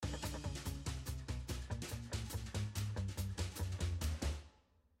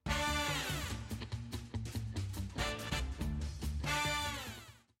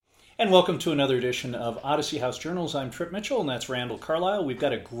And welcome to another edition of Odyssey House Journals. I'm Trip Mitchell, and that's Randall Carlisle. We've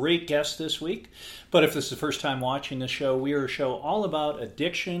got a great guest this week, but if this is the first time watching the show, we are a show all about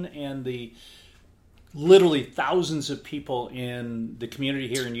addiction and the literally thousands of people in the community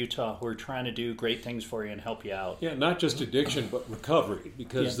here in Utah who are trying to do great things for you and help you out. Yeah, not just addiction, but recovery,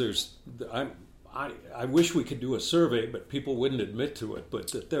 because I wish we could do a survey, but people wouldn't admit to it,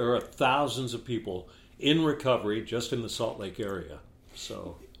 but that there are thousands of people in recovery just in the Salt Lake area.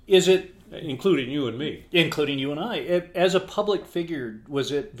 So, is it including you and me? Including you and I. As a public figure, was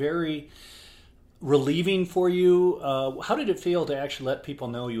it very relieving for you? How did it feel to actually let people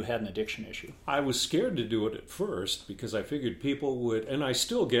know you had an addiction issue? I was scared to do it at first because I figured people would, and I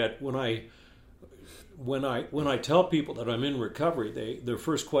still get when I tell people that I'm in recovery, their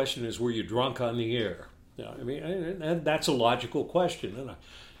first question is, "Were you drunk on the air?" Yeah, I mean, and that's a logical question,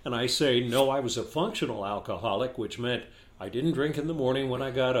 and I say, "No, I was a functional alcoholic," which meant I didn't drink in the morning when I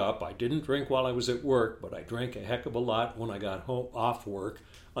got up. I didn't drink while I was at work, but I drank a heck of a lot when I got home off work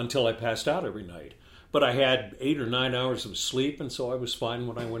until I passed out every night. But I had 8 or 9 hours of sleep, and so I was fine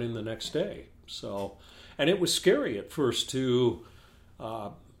when I went in the next day. So, and it was scary at first to,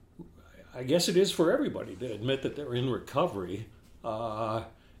 I guess it is for everybody to admit that they're in recovery. And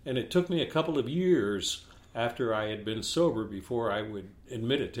it took me a couple of years after I had been sober before I would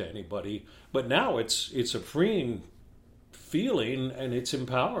admit it to anybody. But now it's a freeing feeling, and it's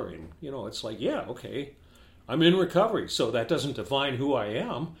empowering. You know, it's like, yeah, okay, I'm in recovery, so that doesn't define who I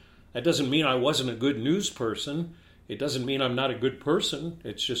am. That doesn't mean I wasn't a good news person. It doesn't mean I'm not a good person.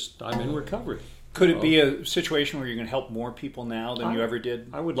 It's just I'm in recovery. Could it be a situation where you're going to help more people now than you ever did?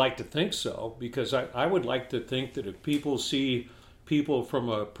 I would like to think so, because I would like to think that if people see people from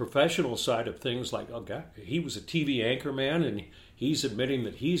a professional side of things, like, oh God, he was a TV anchor man and he's admitting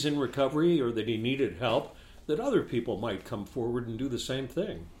that he's in recovery or that he needed help, that other people might come forward and do the same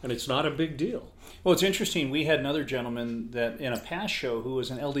thing. And it's not a big deal. Well, it's interesting. We had another gentleman that in a past show who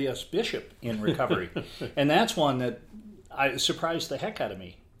was an LDS bishop in recovery. And that's one that surprised the heck out of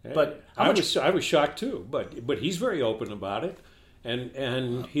me. But I was shocked too. But he's very open about it.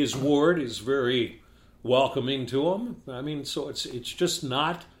 And his ward is very welcoming to him. I mean, so it's just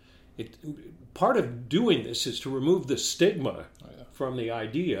not... part of doing this is to remove the stigma from the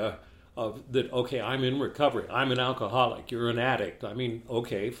idea of that, okay, I'm in recovery. I'm an alcoholic. You're an addict. I mean,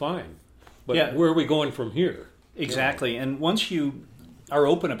 okay, fine. But where are we going from here? Exactly. And once you are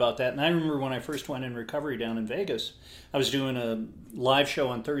open about that, and I remember when I first went in recovery down in Vegas, I was doing a live show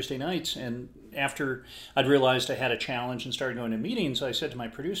on Thursday nights, and after I'd realized I had a challenge and started going to meetings, I said to my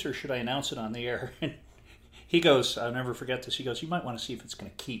producer, should I announce it on the air? And he goes, I'll never forget this, he goes, you might want to see if it's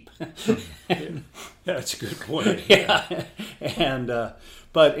going to keep. That's a good point. Yeah. And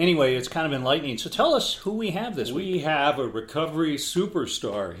but anyway, it's kind of enlightening. So tell us who we have this week. We have a recovery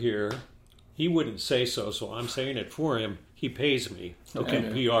superstar here. He wouldn't say so I'm saying it for him. He pays me to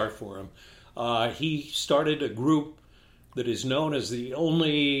do PR for him. He started a group that is known as the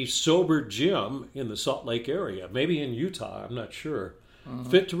only sober gym in the Salt Lake area, maybe in Utah, I'm not sure.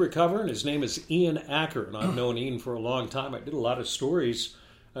 Fit to Recover, and his name is Ian Acker, and I've known Ian for a long time. I did a lot of stories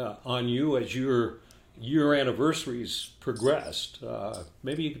on you as your anniversaries progressed.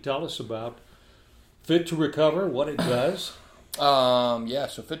 Maybe you could tell us about Fit to Recover, what it does.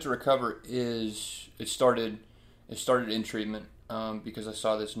 So Fit to Recover it started in treatment because I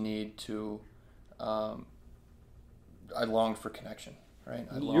saw this need to. I longed for connection, right?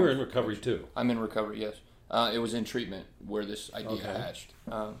 You're in recovery too. I'm in recovery, yes. It was in treatment where this idea hatched.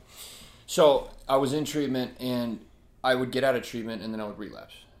 So I was in treatment, and I would get out of treatment, and then I would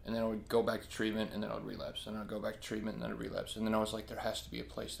relapse. And then I would go back to treatment, and then I would relapse. And I'd go back to treatment, and then I'd relapse. And then I was like, there has to be a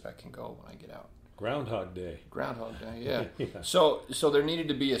place that I can go when I get out. Groundhog Day, yeah. So there needed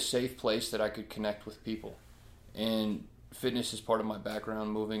to be a safe place that I could connect with people. And fitness is part of my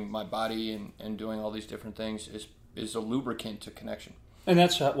background. Moving my body and doing all these different things is a lubricant to connection. And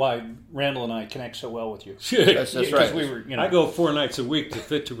that's why Randall and I connect so well with you. That's right. We were, I go 4 nights a week to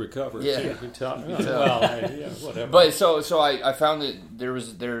Fit to Recover. Yeah. So you can tell. Whatever. But so I found that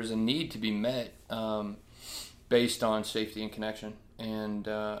there's a need to be met based on safety and connection, and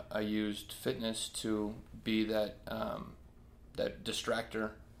I used fitness to be that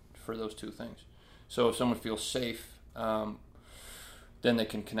distractor for those two things. So if someone feels safe, then they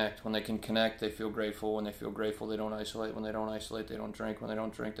can connect. When they can connect, they feel grateful. When they feel grateful, they don't isolate. When they don't isolate, they don't drink. When they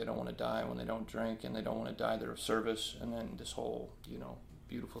don't drink, they don't want to die. When they don't drink and they don't want to die, they're of service. And then this whole,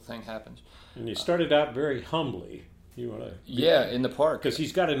 beautiful thing happens. And you started out very humbly. You want to? Yeah, in the park. Because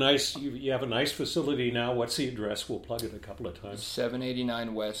he's got you have a nice facility now. What's the address? We'll plug it a couple of times.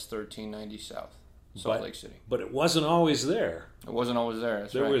 789 West, 1390 South. Salt Lake City. But it wasn't always there. It wasn't always there.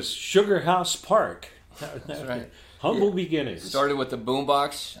 That's There right. was Sugar House Park. That's right. Humble beginnings. Started with a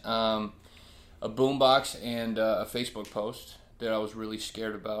boombox, and a Facebook post that I was really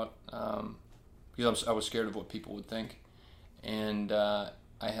scared about because I was scared of what people would think. And I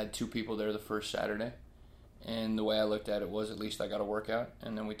had 2 people there the first Saturday. And the way I looked at it was, at least I got a workout.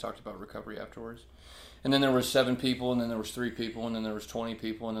 And then we talked about recovery afterwards. And then there was 7 people, and then there was 3 people, and then there was 20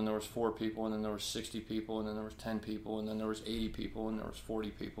 people, and then there was 4 people, and then there was 60 people, and then there was 10 people, and then there was 80 people, and there was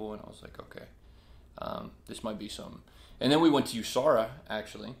 40 people, and I was like, okay, this might be something. And then we went to USARA,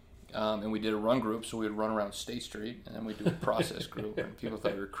 actually, and we did a run group, so we would run around State Street, and then we'd do a process group, and people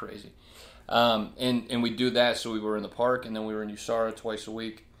thought we were crazy. And we'd do that, so we were in the park, and then we were in USARA twice a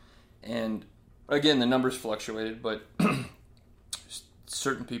week. And again, the numbers fluctuated, but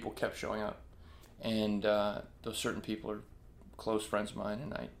certain people kept showing up. And those certain people are close friends of mine,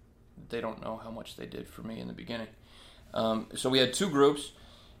 and they don't know how much they did for me in the beginning. So we had 2 groups,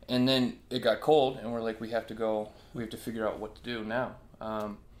 and then it got cold, and we're like, we have to figure out what to do now,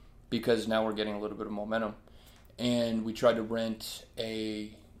 because now we're getting a little bit of momentum. And we tried to rent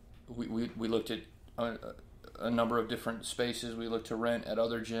we looked at a number of different spaces. We looked to rent at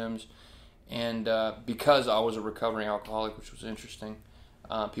other gyms, and because I was a recovering alcoholic, which was interesting,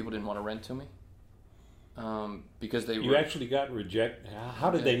 people didn't want to rent to me. Because you actually got rejected.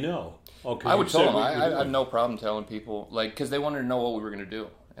 How did they know? I would tell them. I have no problem telling people, like, because they wanted to know what we were going to do,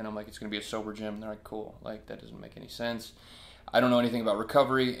 and I'm like, it's going to be a sober gym. And they're like, cool. Like, that doesn't make any sense. I don't know anything about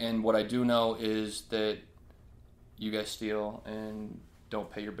recovery, and what I do know is that you guys steal and don't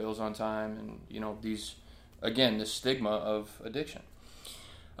pay your bills on time, and this stigma of addiction.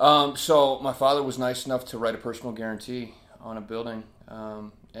 So my father was nice enough to write a personal guarantee on a building.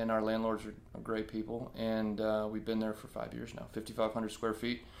 And our landlords are great people, and we've been there for 5 years now. 5,500 square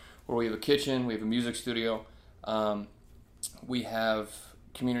feet, where we have a kitchen, we have a music studio, we have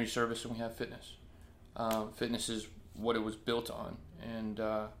community service, and we have fitness. Fitness is what it was built on, and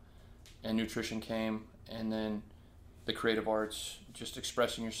nutrition came, and then the creative arts, just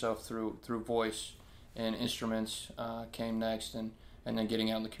expressing yourself through voice and instruments came next, and then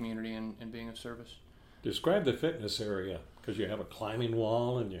getting out in the community and being of service. Describe the fitness area, because you have a climbing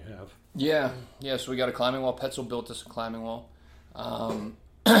wall and you have... Yeah, so we got a climbing wall. Petzl built us a climbing wall.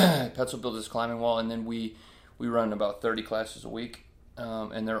 Petzl built us a climbing wall, and then we run about 30 classes a week,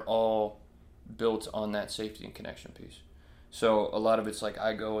 and they're all built on that safety and connection piece. So a lot of it's like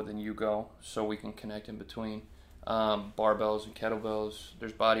I go, then you go, so we can connect in between. Barbells and kettlebells,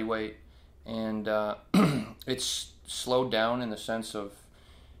 there's body weight, and it's slowed down in the sense of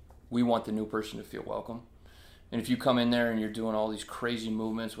we want the new person to feel welcome. And if you come in there and you're doing all these crazy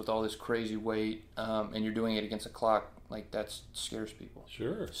movements with all this crazy weight, and you're doing it against a clock, like, that scares people.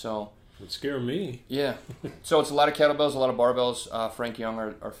 Sure. So it would scare me. Yeah. So it's a lot of kettlebells, a lot of barbells. Frank Young,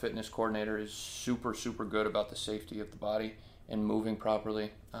 our fitness coordinator, is super, super good about the safety of the body and moving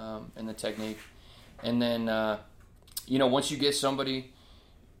properly, and the technique. And then, once you get somebody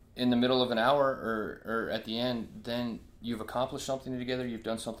in the middle of an hour or at the end, then you've accomplished something together, you've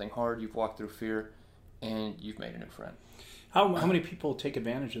done something hard, you've walked through fear, and you've made a new friend. How many people take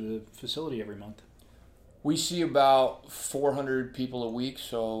advantage of the facility every month? We see about 400 people a week,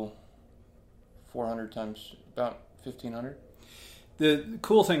 so 400 times about 1,500. The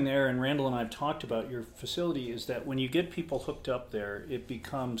cool thing there, and Randall and I have talked about your facility, is that when you get people hooked up there, it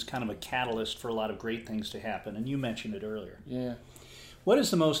becomes kind of a catalyst for a lot of great things to happen, and you mentioned it earlier. Yeah. What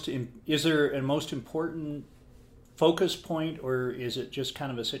is is there a most important focus point, or is it just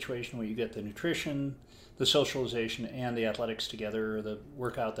kind of a situation where you get the nutrition, the socialization, and the athletics together, or the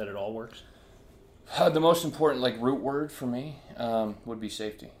workout, that it all works? The most important, root word for me would be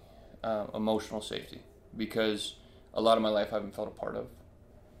safety, emotional safety, because a lot of my life I haven't felt a part of,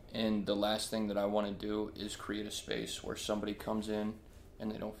 and the last thing that I want to do is create a space where somebody comes in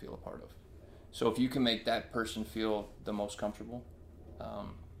and they don't feel a part of. So if you can make that person feel the most comfortable,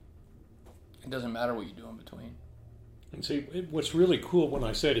 it doesn't matter what you do in between. And see, what's really cool when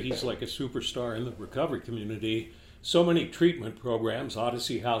I said he's like a superstar in the recovery community, so many treatment programs,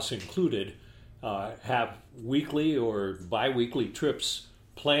 Odyssey House included, have weekly or bi-weekly trips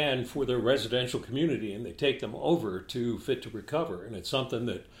planned for their residential community, and they take them over to Fit to Recover. And it's something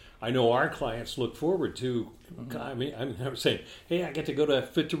that I know our clients look forward to. Mm-hmm. I mean, I'm never saying, hey, I get to go to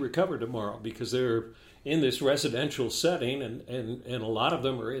Fit to Recover tomorrow, because they're in this residential setting, and a lot of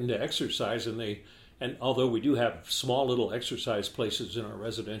them are into exercise, and although we do have small little exercise places in our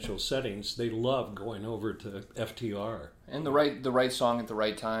residential settings, they love going over to FTR. And the right song at the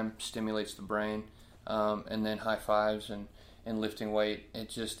right time stimulates the brain, and then high fives, and and lifting weight.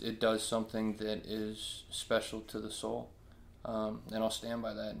 It does something that is special to the soul, and I'll stand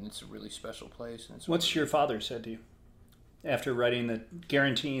by that. And it's a really special place. And What's your father said to you after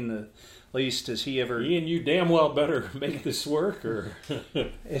guaranteeing the lease? Does he ever? Ian, you damn well better make this work, or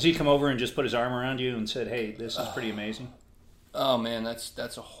has he come over and just put his arm around you and said, "Hey, this is pretty amazing"? Oh man,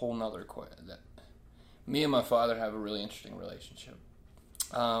 that's a whole nother question. Me and my father have a really interesting relationship.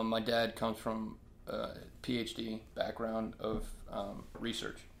 My dad comes from a PhD background of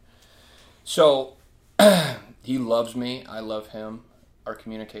research. So he loves me. I love him. Our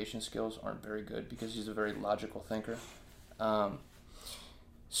communication skills aren't very good because he's a very logical thinker.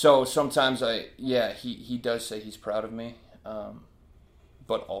 So sometimes he does say he's proud of me,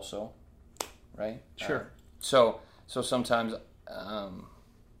 but also, right? Sure. So sometimes...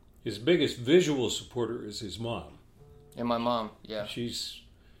 his biggest visual supporter is his mom. And my mom, yeah. She's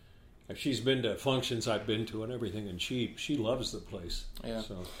been to functions I've been to and everything, and she loves the place. Yeah.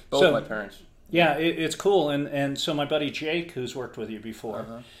 So. Both my parents. Yeah, it's cool. And so my buddy Jake, who's worked with you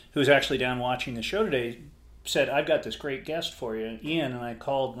before, who's actually down watching the show today, said, I've got this great guest for you, Ian. And I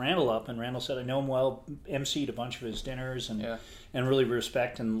called Randall up, and Randall said, I know him well, emceed a bunch of his dinners, and really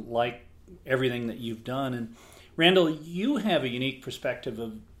respect and like everything that you've done. And Randall, you have a unique perspective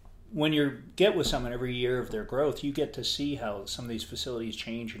of when you get with someone every year of their growth, you get to see how some of these facilities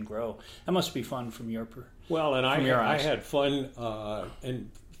change and grow. That must be fun from your Well, and I had fun, and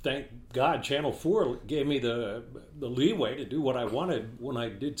thank God Channel 4 gave me the leeway to do what I wanted when I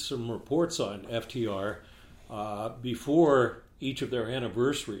did some reports on FTR before each of their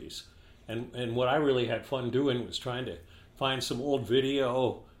anniversaries. And what I really had fun doing was trying to find some old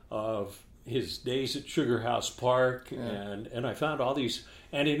video of his days at Sugar House Park, and I found all these,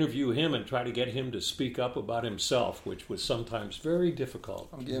 and interview him and try to get him to speak up about himself, which was sometimes very difficult.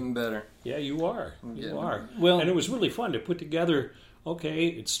 I'm getting better. Yeah, you are. You are. Well, and it was really fun to put together, okay,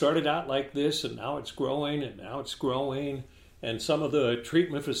 it started out like this, and now it's growing, and some of the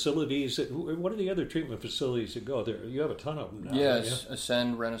treatment facilities, what are the other treatment facilities that go there? You have a ton of them now. Yes,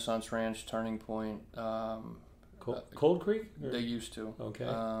 Ascend, Renaissance Ranch, Turning Point. Cold Creek? They used to. Okay.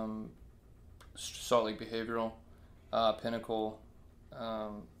 Salt Lake Behavioral, Pinnacle,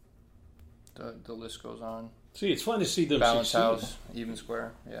 the list goes on. See, it's fun to see them Balance succeed. House, Even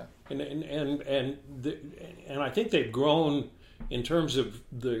Square, yeah. And I think they've grown in terms of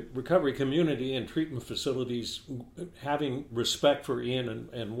the recovery community and treatment facilities having respect for Ian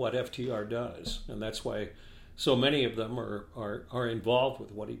and what FTR does, and that's why so many of them are involved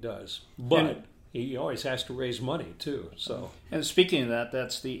with what he does. But he always has to raise money too. So, and speaking of that,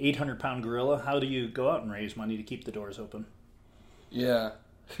 that's the 800-pound gorilla. How do you go out and raise money to keep the doors open? Yeah.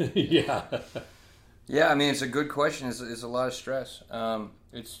 Yeah. Yeah, I mean, it's a good question. It's a lot of stress.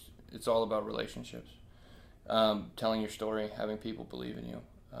 It's all about relationships. Telling your story, having people believe in you,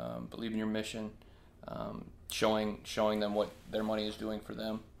 believe in your mission, showing them what their money is doing for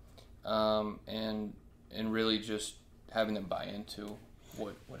them, and really just having them buy into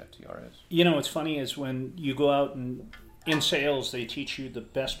what FTR is. You know, what's funny is when you go out and in sales, they teach you the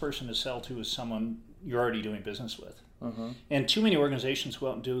best person to sell to is someone you're already doing business with. Mm-hmm. And too many organizations go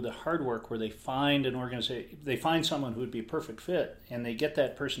out and do the hard work where they find they find someone who would be a perfect fit, and they get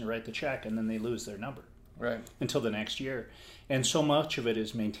that person to write the check, and then they lose their number. Right. Until the next year. And so much of it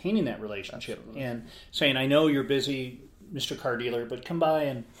is maintaining that relationship. Absolutely. And saying, I know you're busy, Mr. Car Dealer, but come by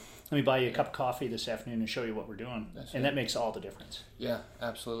and let me buy you a cup of coffee this afternoon and show you what we're doing. That makes all the difference. Yeah,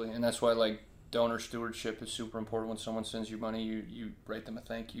 absolutely. And that's why donor stewardship is super important. When someone sends you money, you write them a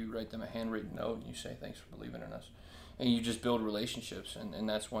thank you, write them a handwritten note, and you say thanks for believing in us. And you just build relationships. And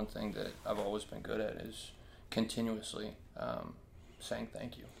that's one thing that I've always been good at is continuously saying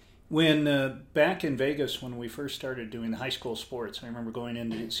thank you. When back in Vegas, when we first started doing the high school sports, I remember going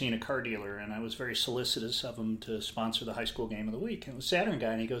in and seeing a car dealer, and I was very solicitous of him to sponsor the high school game of the week. And it was a Saturn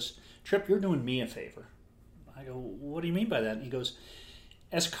guy, and he goes, Tripp, you're doing me a favor. I go, what do you mean by that? And he goes,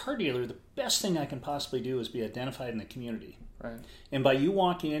 as a car dealer, the best thing I can possibly do is be identified in the community. Right. And by you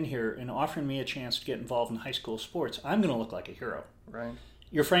walking in here and offering me a chance to get involved in high school sports, I'm going to look like a hero. Right.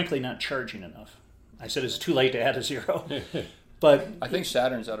 You're frankly not charging enough. I said, it's too late to add a zero. But I think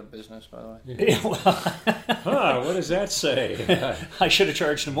Saturn's out of business, by the way. Yeah, well, what does that say? I should have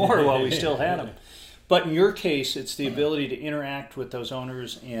charged him more while we still had him. But in your case, it's the ability to interact with those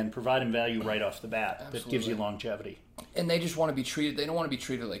owners and provide them value right off the bat. Absolutely. That gives you longevity. And they just want to be treated. They don't want to be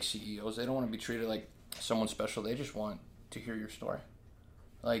treated like CEOs. They don't want to be treated like someone special. They just want to hear your story.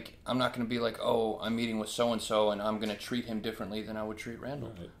 Like, I'm not going to be like, oh, I'm meeting with so-and-so and I'm going to treat him differently than I would treat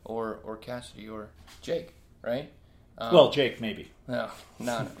Randall or Cassidy or Jake, right? Well, Jake, maybe. No.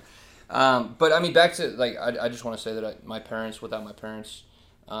 But I mean, back to like, I just want to say that without my parents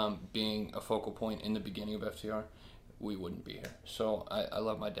being a focal point in the beginning of FTR, we wouldn't be here. So I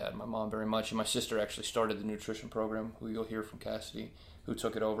love my dad and my mom very much. And my sister actually started the nutrition program, who you'll hear from Cassidy, who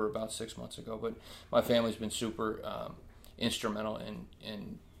took it over about 6 months ago. But my family's been super instrumental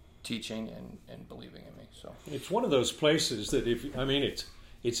in teaching and believing in me. So it's one of those places that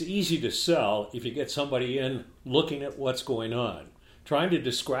it's easy to sell if you get somebody in looking at what's going on. Trying to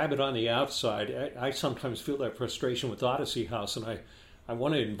describe it on the outside, I sometimes feel that frustration with Odyssey House, and I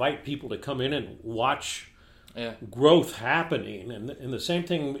want to invite people to come in and watch growth happening. And the same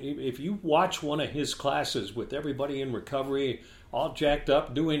thing, if you watch one of his classes with everybody in recovery, all jacked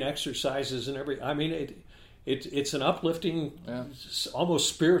up, doing exercises and it's an uplifting, almost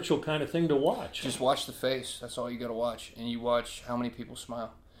spiritual kind of thing to watch. Just watch the face. That's all you got to watch. And you watch how many people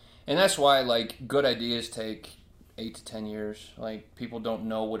smile. And that's why, like, good ideas take 8 to 10 years. Like, people don't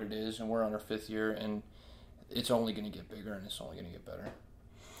know what it is, and we're on our 5th year, and it's only going to get bigger, and it's only going to get better.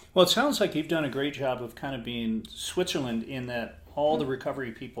 Well, it sounds like you've done a great job of kind of being Switzerland in that all the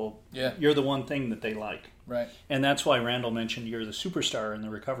recovery people, you're the one thing that they like. Right. And that's why Randall mentioned you're the superstar in the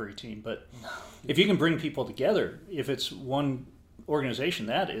recovery team. But if you can bring people together, if it's one organization,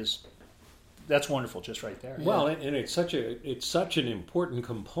 that's wonderful just right there. Well, and it's such an important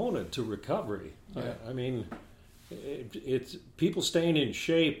component to recovery. Yeah. I mean, it's people staying in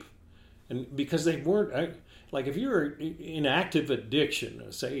shape, and because they weren't like, if you're in active addiction,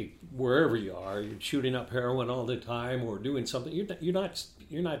 say wherever you are, you're shooting up heroin all the time or doing something, you're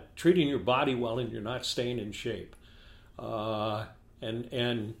not treating your body well, and you're not staying in shape.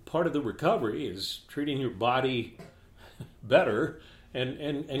 And part of the recovery is treating your body better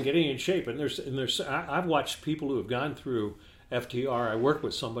and getting in shape. And there's I've watched people who have gone through FTR. I work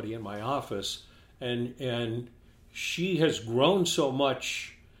with somebody in my office, and she has grown so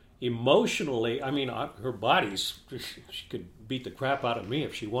much emotionally. I mean, her body's, she could beat the crap out of me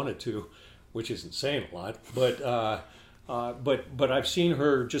if she wanted to, which isn't saying a lot. But I've seen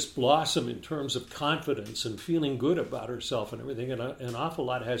her just blossom in terms of confidence and feeling good about herself and everything. And an awful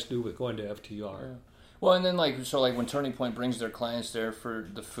lot has to do with going to FTR. Yeah. Well, and then like when Turning Point brings their clients there for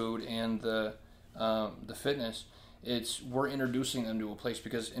the food and the fitness, we're introducing them to a place,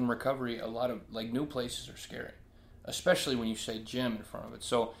 because in recovery, a lot of like new places are scary, especially when you say gym in front of it.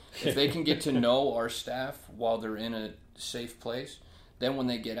 So if they can get to know our staff while they're in a safe place, then when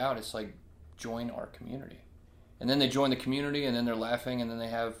they get out, it's like, join our community. And then they join the community, and then they're laughing, and then they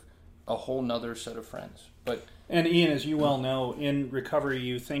have a whole nother set of friends. And Ian, as you well know, in recovery,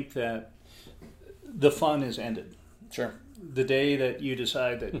 you think that the fun is ended. Sure. The day that you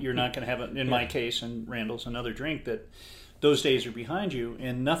decide that you're not going to have, in my case and Randall's, another drink, that those days are behind you,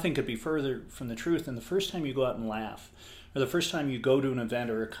 and nothing could be further from the truth. And the first time you go out and laugh, or the first time you go to an event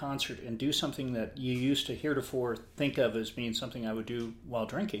or a concert and do something that you used to heretofore think of as being something I would do while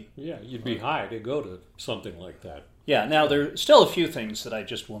drinking. Yeah, you'd be high to go to something like that. Yeah, now there are still a few things that I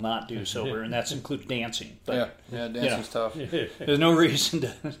just will not do sober, and that's include dancing. But, dancing's tough. There's no reason to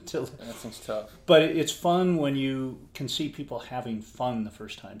Dancing's tough. But it's fun when you can see people having fun the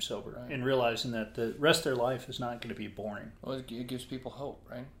first time sober, right, and realizing that the rest of their life is not going to be boring. Well, it gives people hope,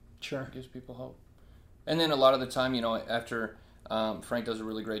 right? Sure. It gives people hope. And then a lot of the time, after Frank does a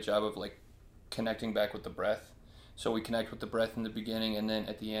really great job of like connecting back with the breath. So we connect with the breath in the beginning, and then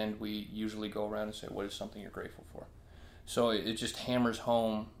at the end we usually go around and say, what is something you're grateful for? So it just hammers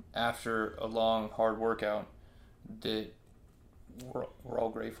home after a long, hard workout that we're all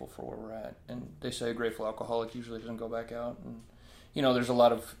grateful for where we're at. And they say a grateful alcoholic usually doesn't go back out. And there's a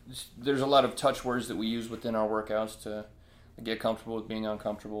lot of touch words that we use within our workouts to get comfortable with being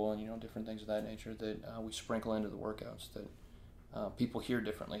uncomfortable, and different things of that nature that we sprinkle into the workouts that people hear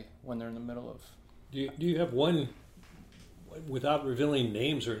differently when they're in the middle of. Do you have one, without revealing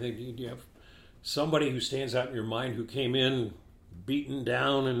names or anything, do you have somebody who stands out in your mind who came in beaten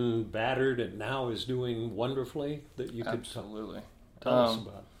down and battered and now is doing wonderfully that you could absolutely tell us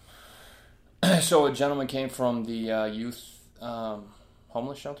about? So a gentleman came from the youth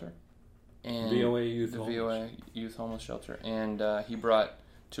homeless shelter. And VOA Youth Homeless. VOA Youth Homeless Shelter. And he brought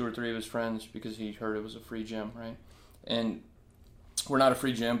 2 or 3 of his friends because he heard it was a free gym, right? And we're not a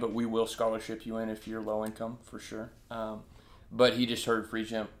free gym, but we will scholarship you in if you're low income, for sure. But he just heard free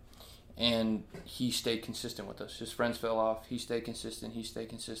gym. And he stayed consistent with us. His friends fell off. He stayed consistent. He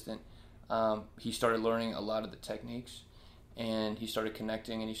started learning a lot of the techniques. And he started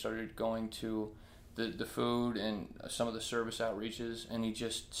connecting, and he started going to the food and some of the service outreaches, and he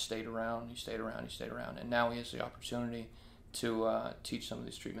just stayed around. And now he has the opportunity to teach some of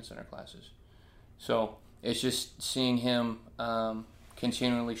these treatment center classes. So it's just seeing him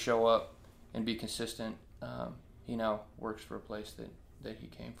continually show up and be consistent. He now works for a place that he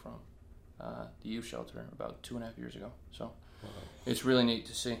came from, the youth shelter, about 2.5 years ago. So it's really neat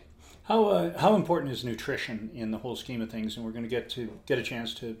to see. How important is nutrition in the whole scheme of things? And we're going to get a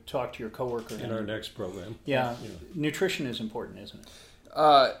chance to talk to your coworker in our next program. Yeah, nutrition is important, isn't it?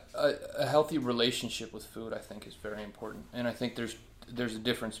 A healthy relationship with food, I think, is very important, and I think there's a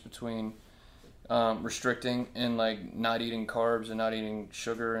difference between restricting and like not eating carbs and not eating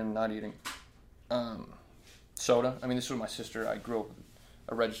sugar and not eating soda. I mean, this was my sister. I grew up with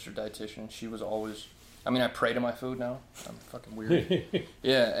a registered dietitian. She was always. I mean, I pray to my food now. I'm fucking weird.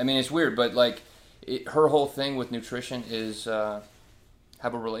 Yeah, I mean, it's weird, but like, her whole thing with nutrition is have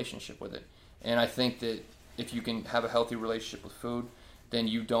a relationship with it. And I think that if you can have a healthy relationship with food, then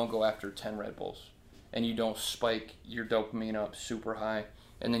you don't go after 10 Red Bulls. And you don't spike your dopamine up super high,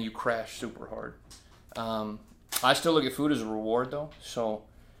 and then you crash super hard. I still look at food as a reward, though. So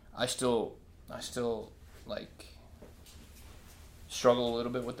I still like struggle a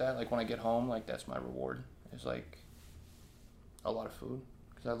little bit with that. Like when I get home, like that's my reward. It's like a lot of food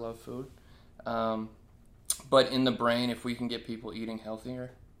because I love food. But in the brain, if we can get people eating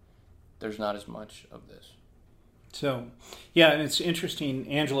healthier, there's not as much of this. So, yeah, and it's interesting.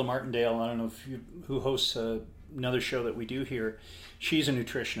 Angela Martindale, I don't know who hosts another show that we do here. She's a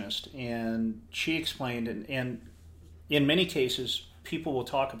nutritionist, and she explained, and in many cases, people will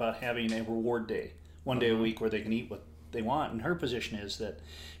talk about having a reward day, one day a week where they can eat what they want. And her position is that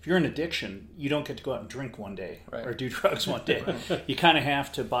if you're in addiction, you don't get to go out and drink one day or do drugs one day. You kind of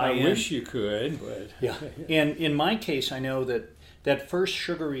have to buy in. I wish you could, but yeah. And in my case, I know that first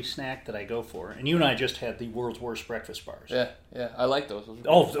sugary snack that I go for, and you and I just had the world's worst breakfast bars. Yeah, I like those.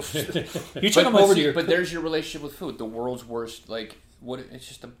 You took them over to your. But there's your relationship with food. The world's worst, like what? It's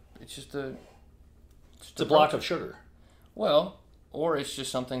just a block of sugar. Well, or it's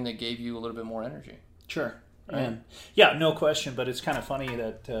just something that gave you a little bit more energy. Sure. And yeah, no question. But it's kind of funny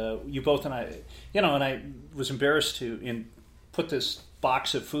that you both and I, and I was embarrassed to put this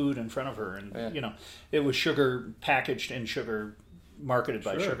box of food in front of her, and it was sugar packaged in sugar, marketed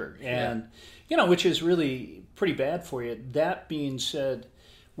by sugar, and which is really pretty bad for you. That being said,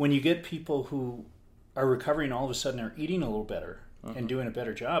 when you get people who are recovering, all of a sudden are eating a little better and doing a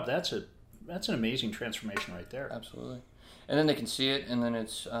better job, that's an amazing transformation right there. Absolutely. And then they can see it, and then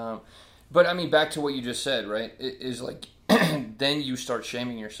it's but I mean, back to what you just said, right? It is like then you start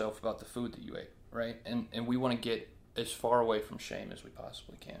shaming yourself about the food that you ate, right? And we want to get as far away from shame as we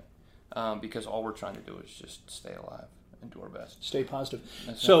possibly can, because all we're trying to do is just stay alive and do our best. Stay positive.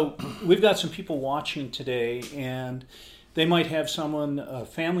 So we've got some people watching today, and they might have someone, a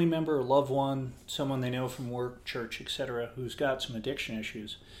family member, a loved one, someone they know from work, church, etc., who's got some addiction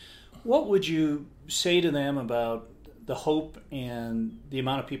issues. What would you say to them about the hope and the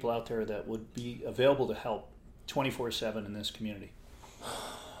amount of people out there that would be available to help 24/7 in this community?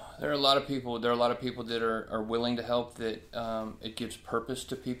 There are a lot of people. There are a lot of people that are willing to help. That it gives purpose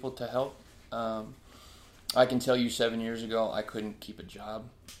to people to help. I can tell you, 7 years ago, I couldn't keep a job.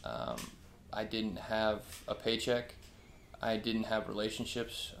 I didn't have a paycheck. I didn't have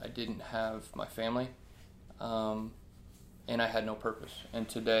relationships. I didn't have my family, and I had no purpose. And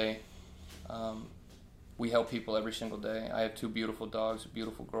today, we help people every single day. I have 2 beautiful dogs, a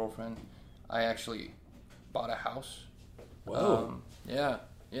beautiful girlfriend. I actually bought a house. Whoa.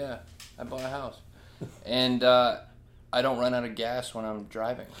 Yeah, I bought a house. And I don't run out of gas when I'm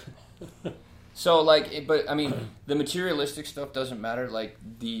driving. So, but I mean, the materialistic stuff doesn't matter. Like,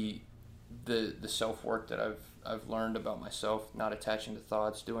 the self-work that I've learned about myself, not attaching to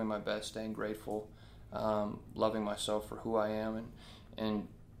thoughts, doing my best, staying grateful, loving myself for who I am, and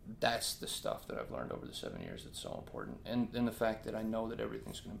that's the stuff that I've learned over the 7 years that's so important. And the fact that I know that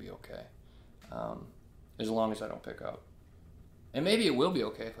everything's going to be okay, as long as I don't pick up. And maybe it will be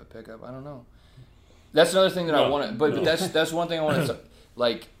okay if I pick up. I don't know. That's another thing that I want to... But that's one thing I want to...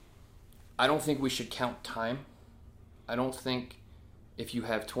 Like, I don't think we should count time. I don't think if you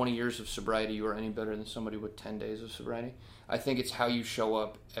have 20 years of sobriety, you are any better than somebody with 10 days of sobriety. I think it's how you show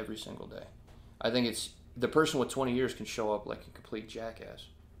up every single day. I think it's... The person with 20 years can show up like a complete jackass.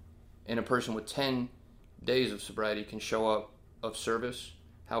 And a person with 10 days of sobriety can show up of service.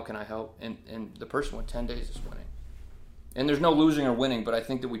 How can I help? And the person with 10 days is winning. And there's no losing or winning, but I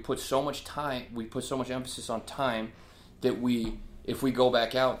think that we put so much emphasis on time that if we go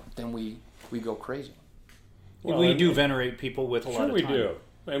back out, then we go crazy. Well, we do venerate people with a lot of time. Sure we do.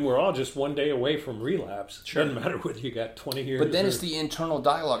 And we're all just one day away from relapse. Sure. Doesn't matter whether you got 20 years. But then it's the internal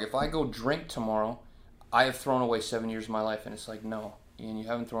dialogue. If I go drink tomorrow, I have thrown away 7 years of my life, and it's like, no, Ian, you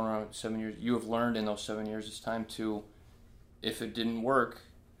haven't thrown away 7 years. You have learned in those 7 years. It's time to if it didn't work,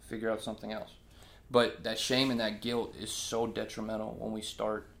 figure out something else. But that shame and that guilt is so detrimental when we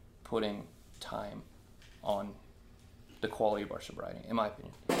start putting time on the quality of our sobriety, in my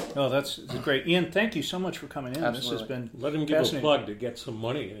opinion. Oh, that's great. Ian, thank you so much for coming in. Absolutely. This has been Let him give a plug to get some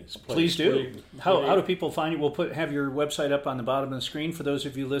money in his place. Please do. How do people find you? We'll have your website up on the bottom of the screen. For those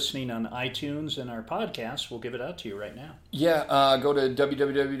of you listening on iTunes and our podcast, we'll give it out to you right now. Yeah, go to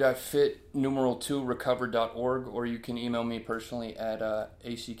www.fit2recover.org, or you can email me personally at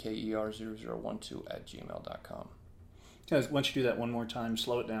acker0012@gmail.com. Why don't you do that one more time?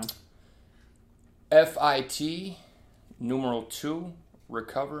 Slow it down.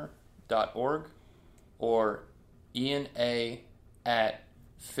 FIT2recover.org, or Ian A at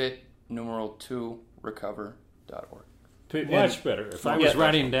fit2recover.org. Much better. If I was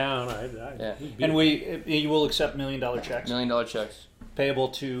writing down, And you will accept $1 million checks. $1 million checks. Payable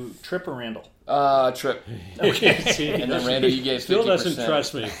to Tripp or Randall? Trip. Okay. And then Randall, you gave 50%. Still doesn't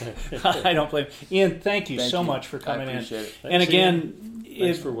trust me. I don't blame you. Ian, thank you so much for coming in. I appreciate it. And again,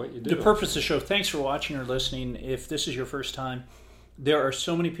 Thanks for what you do. The purpose of the show, thanks for watching or listening. If this is your first time, there are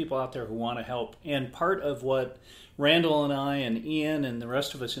so many people out there who want to help. And part of what Randall and I and Ian and the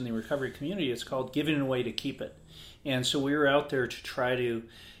rest of us in the recovery community, it's called giving it away to keep it. And so we were out there to try to,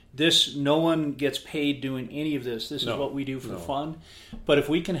 no one gets paid doing any of this. This is what we do for fun. But if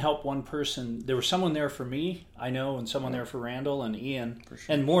we can help one person, there was someone there for me, I know, and someone there for Randall and Ian,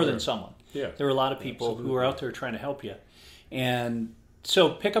 and more than someone. Yeah. There were a lot of people who are out there trying to help you. And so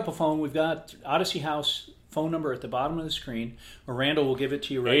pick up a phone. We've got Odyssey House phone number at the bottom of the screen, or Randall will give it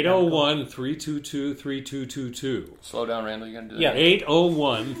to you right now. 801-322-3222. Slow down, Randall. You got to do that. Yeah.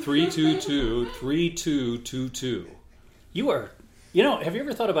 801-322-3222. You are, have you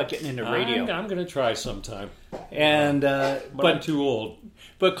ever thought about getting into radio? I'm going to try sometime. And but I'm too old.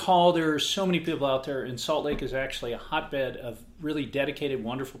 But call. There are so many people out there, and Salt Lake is actually a hotbed of really dedicated,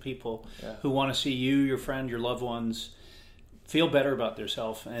 wonderful people who want to see you, your friend, your loved ones feel better about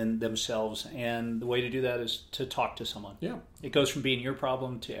themselves. And the way to do that is to talk to someone. Yeah. It goes from being your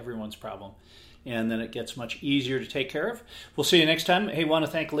problem to everyone's problem. And then it gets much easier to take care of. We'll see you next time. Hey, want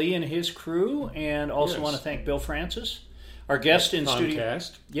to thank Lee and his crew, and also want to thank Bill Francis, our guest in studio.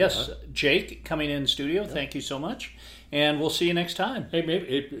 Yes, Jake coming in studio. Thank you so much. And we'll see you next time. Hey,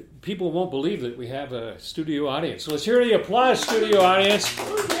 maybe people won't believe that we have a studio audience. So let's hear the applause, studio audience.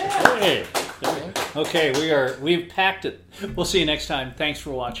 Hey. Okay, we've packed it. We'll see you next time. Thanks for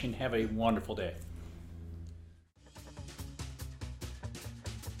watching. Have a wonderful day.